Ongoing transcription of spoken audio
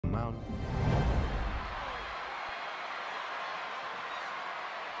around.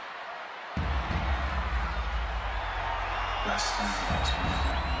 Wrestling has never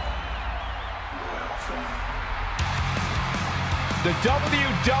been loyal friend. The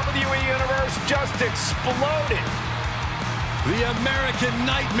WWE Universe just exploded. The American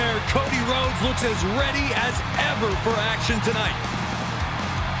Nightmare, Cody Rhodes, looks as ready as ever for action tonight.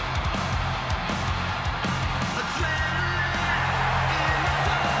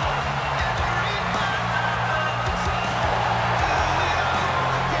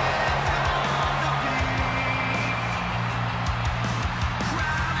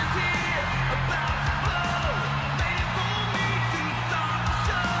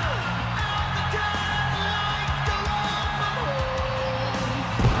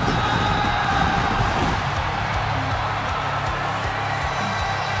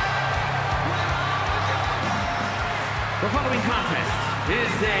 The following contest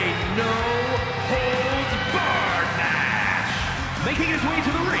is a no-holds-barred match. Making his way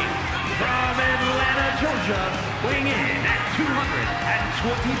to the ring from Atlanta, Georgia, weighing in at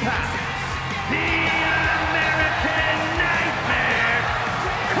 220 pounds, the American Nightmare,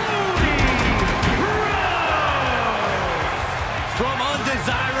 Cody Rhodes! From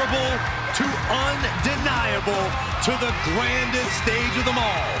undesirable to undeniable to the grandest stage of them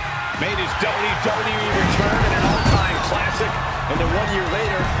all. Made his WWE return in an all-time classic, and then 1 year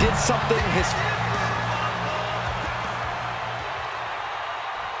later did something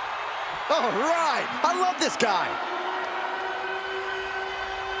All right, I love this guy.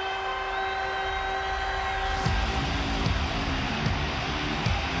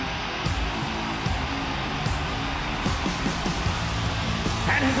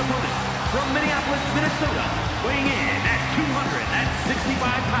 And his opponent from Minneapolis, Minnesota, weighing in at 265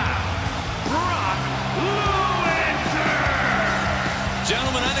 pounds, Brock Lesnar!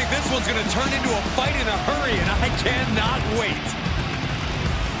 Gentlemen, I think this one's going to turn into a fight in a hurry, and I cannot wait.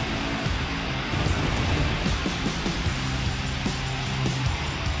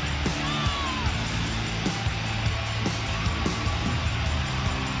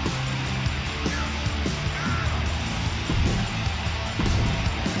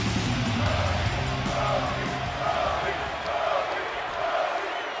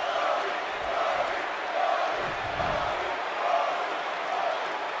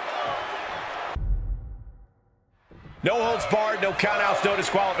 no holds barred, no countouts, no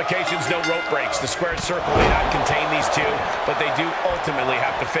disqualifications, no rope breaks. The squared circle may not contain these two, but they do ultimately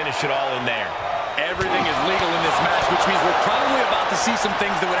have to finish it all in there. Everything is legal in this match, which means we're probably about to see some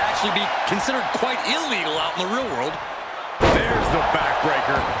things that would actually be considered quite illegal out in the real world. There's the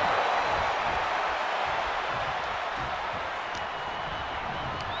backbreaker.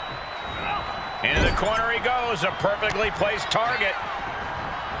 Into the corner he goes, a perfectly placed target.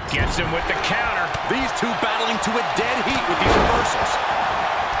 Gets him with the counter. These two battling to a dead heat with these reversals.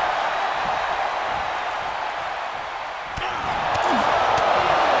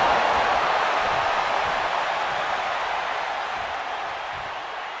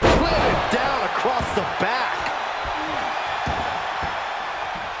 Planted down across the back.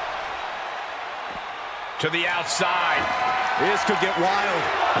 To the outside. This could get wild.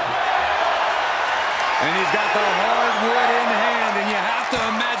 And he's got the hardwood in hand, and you have to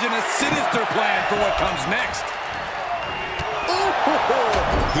imagine a sinister plan for what comes next. Ooh,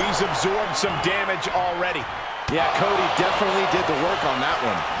 he's absorbed some damage already. Yeah, Cody definitely did the work on that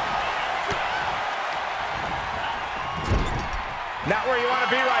one. Not where you want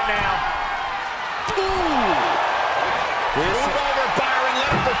to be right now. Ooh. Move over, Byron. Let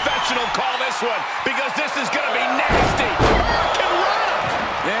a professional call this one, because this is going to be nasty. Hurricane Rana.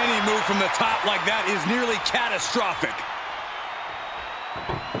 Any move from the top like that is nearly catastrophic.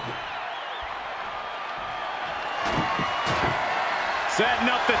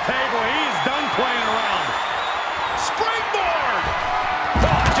 Setting up the table. He's done playing around. Springboard!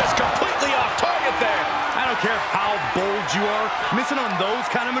 Oh, just completely off target there. I don't care how bold you are, missing on those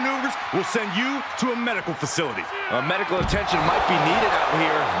kind of maneuvers will send you to a medical facility. Medical attention might be needed out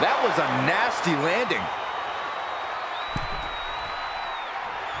here. That was a nasty landing.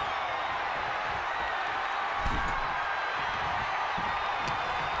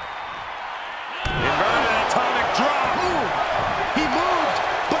 Inverted atomic drop. Ooh. He moved,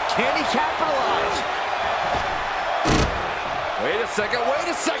 but can he capitalize? Wait a second, wait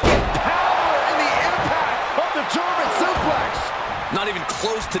a second. Power in the impact of the German suplex. Not even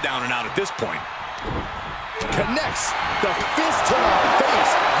close to down and out at this point. Connects the fist to the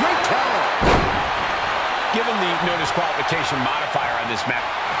face. Great counter. Given the no disqualification modifier on this map.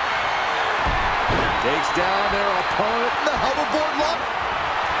 Takes down their opponent. The hoverboard lock.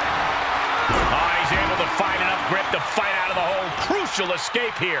 find enough grip to fight out of the hold. Crucial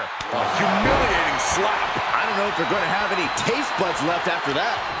escape here. A humiliating slap. I don't know if they're going to have any taste buds left after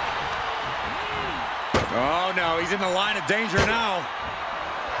that. Oh, no, he's in the line of danger now.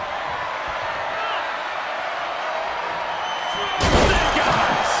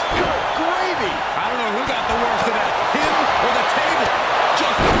 Guys, good gravy. I don't know who got the worst of that, him or the table.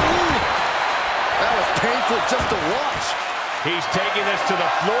 Just brutal. That was painful just to watch. He's taking this to the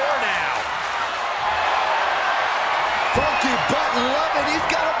floor now. Funky butt, love it. He's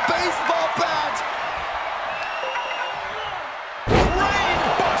got a baseball bat.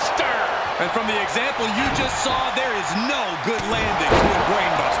 Brainbuster! And from the example you just saw, there is no good landing to a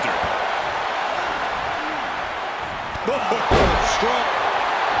brainbuster. Strong.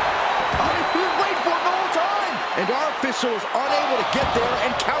 He was waiting for it the whole time. And our official is unable to get there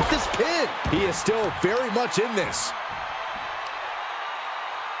and count this pin. He is still very much in this.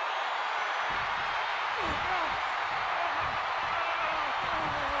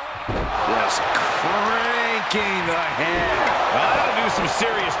 Just cranking the head. That'll do some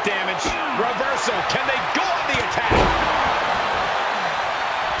serious damage. Reversal. Can they go on the attack?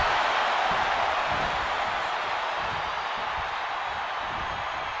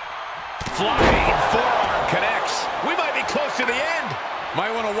 Flying forearm connects. We might be close to the end.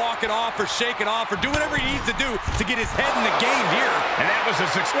 Might want to walk it off or shake it off or do whatever he needs to do to get his head in the game here. And that was a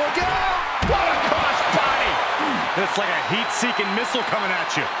success. Look out! What a crossbody! It's like a heat-seeking missile coming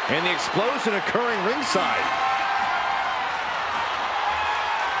at you. And the explosion occurring ringside.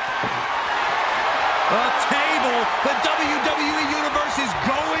 A table. The WWE Universe is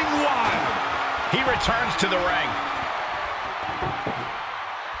going wild. He returns to the ring.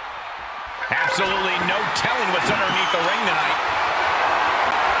 Absolutely no telling what's underneath the ring tonight.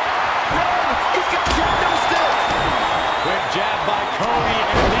 He's got kendo still. Quick jab by Cody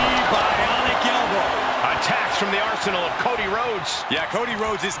and the bionic elbow. Attacks from the arsenal of Cody Rhodes. Yeah, Cody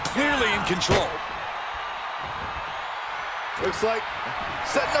Rhodes is clearly in control. Looks like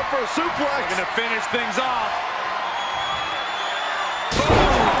setting up for a suplex. Going to finish things off.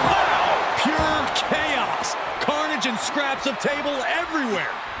 Boom! Wow! Pure chaos. Carnage and scraps of table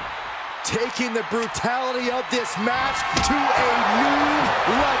everywhere. Taking the brutality of this match to a new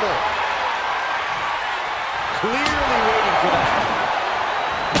level. Clearly waiting for that.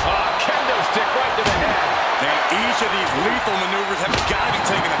 Kendo stick right to the head. And each of these lethal maneuvers have got to be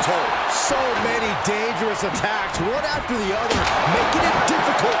taking a toll. So many dangerous attacks, one after the other, making it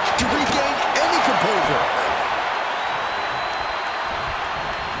difficult to regain any composure.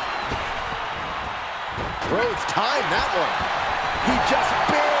 Rhodes timed that one. He just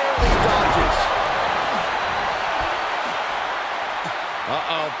barely dodges.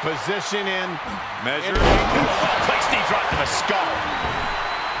 Uh-oh, position in. Measure. Place knee drop to the skull.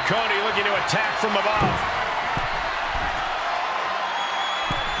 Cody looking to attack from above.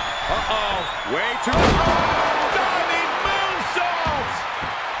 Uh-oh. Way too... Diving moonsault!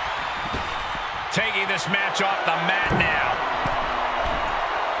 Taking this match off the mat now.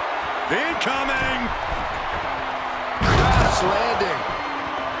 Incoming! Crash landing.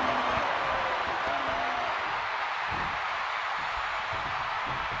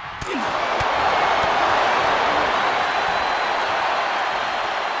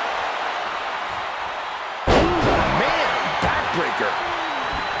 Man, backbreaker.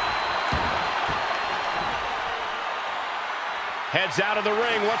 Heads out of the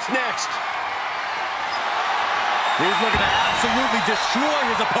ring. What's next? He's looking to absolutely destroy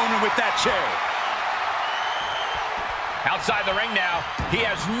his opponent with that chair. Outside the ring now. He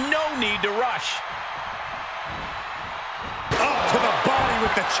has no need to rush. Up to the body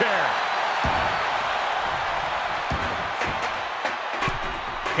with the chair.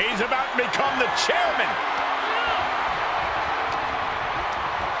 He's about to become the chairman.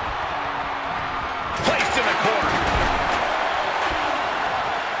 Placed in the corner.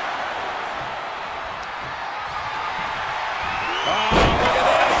 Oh, look at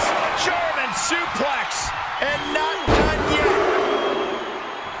this. German suplex. And not done yet.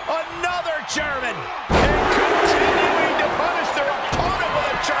 Another German. And continuing to punish their opponent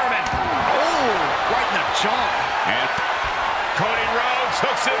with a German. Oh, right in the jaw. And Cody Rhodes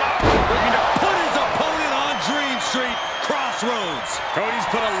hooks him up. Looking to put his opponent on Dream Street, Crossroads. Cody's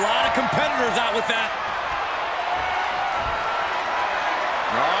put a lot of competitors out with that.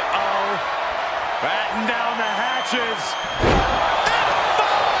 Uh-oh. Batten down the hatches.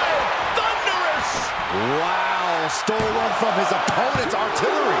 Wow, stolen from his opponent's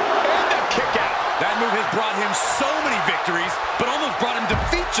artillery. And a kick out. That move has brought him so many victories, but almost brought him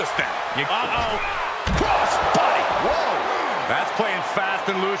defeat just then. Uh-oh. Cross body. Whoa. That's playing fast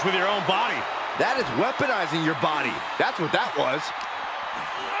and loose with your own body. That is weaponizing your body. That's what that was.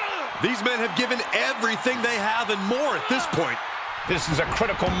 These men have given everything they have and more at this point. This is a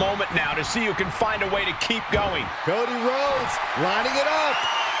critical moment now to see who can find a way to keep going. Cody Rhodes lining it up.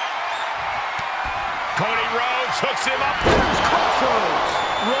 Cody Rhodes hooks him up. Crossroads.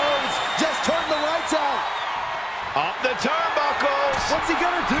 Rhodes just turned the lights out. Up the turnbuckles. What's he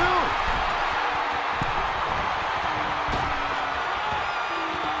gonna do?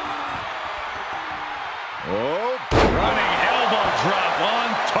 Oh, Running elbow drop on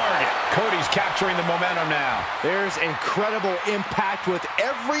target. Cody's capturing the momentum now. there's incredible impact with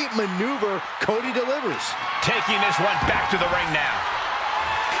every maneuver Cody delivers. Taking this one back to the ring now.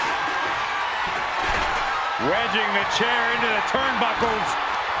 Wedging the chair into the turnbuckles.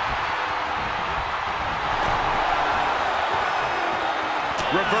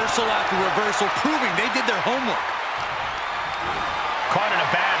 Reversal after reversal, proving they did their homework. Caught in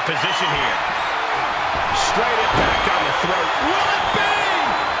a bad position here. Straight impact on the throat. Will it be?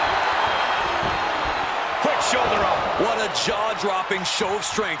 Quick shoulder up. What a jaw-dropping show of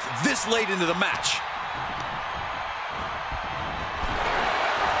strength this late into the match.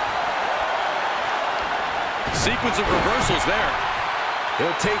 Sequence of reversals there.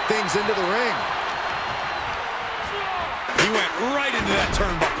 He'll take things into the ring. He went right into that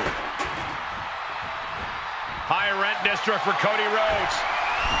turnbuckle. High rent district for Cody Rhodes.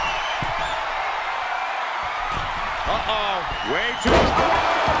 Uh-oh. Way too much.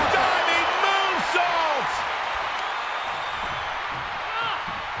 Diving moonsault.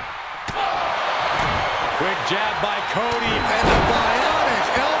 Quick jab by Cody. And the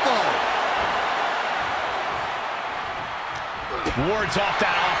bionic elbow. Wards off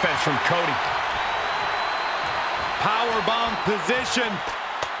that offense from Cody. Powerbomb position.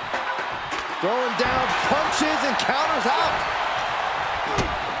 Throwing down punches and counters out.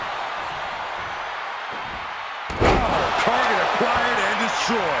 Target acquired and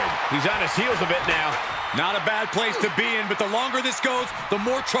destroyed. He's on his heels a bit now. Not a bad place to be in, but the longer this goes, the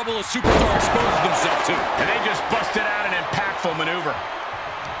more trouble a superstar exposes themselves to. And they just busted out an impactful maneuver.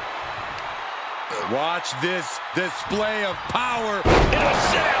 Watch this display of power. In a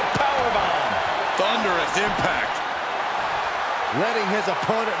sit-out powerbomb. Thunderous impact. Letting his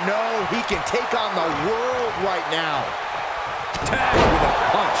opponent know he can take on the world right now. Tag with a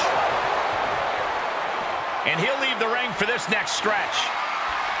punch. And he'll leave the ring for this next stretch.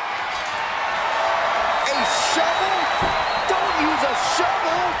 A shovel? Don't use a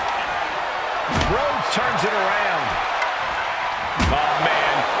shovel! Rhodes turns it around. Oh,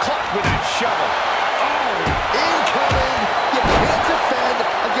 man. Clocked with that shovel. Incoming! You can't defend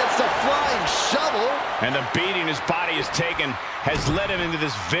against a flying shovel. And the beating his body has taken has led him into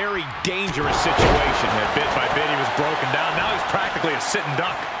this very dangerous situation. And bit by bit, he was broken down. Now he's practically a sitting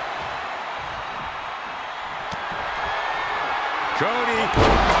duck. Cody.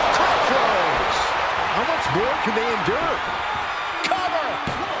 Crossroads! How much more can they endure? Cover!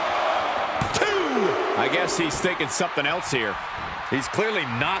 2! I guess he's thinking something else here. He's clearly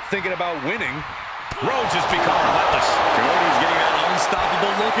not thinking about winning. Rhodes has become relentless. Cody's getting that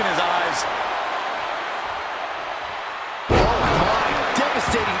unstoppable look in his eyes. Oh my,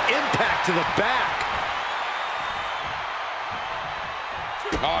 devastating impact to the back.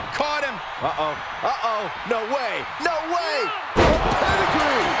 Oh, caught him. Uh-oh, uh-oh, no way, no way!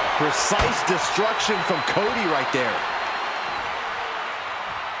 Pedigree! Precise destruction from Cody right there.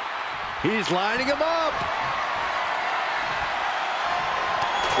 He's lining him up.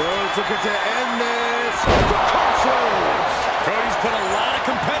 Rhodes looking to end this. The Crossroads. Cody's put a lot of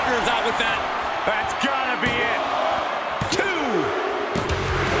competitors out with that. That's gotta be it. 2!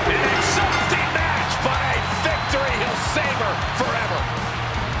 An exhausting match, but a victory he'll savor forever.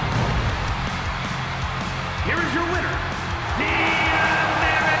 Here is your winner, the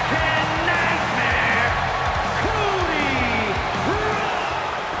American Nightmare, Cody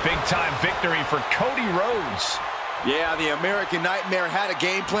Rhodes. Big-time victory for Cody Rhodes. Yeah, the American Nightmare had a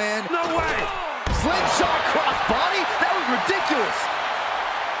game plan. No way! Slingshot crossbody? That was ridiculous.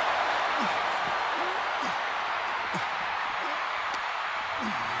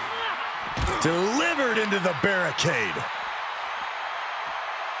 Delivered into the barricade.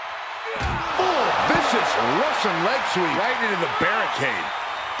 Oh, vicious Russian leg sweep. Right into the barricade.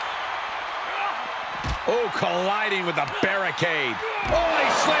 Oh, colliding with the barricade. Oh, he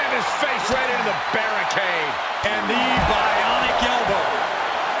slammed his face right into the barricade. And the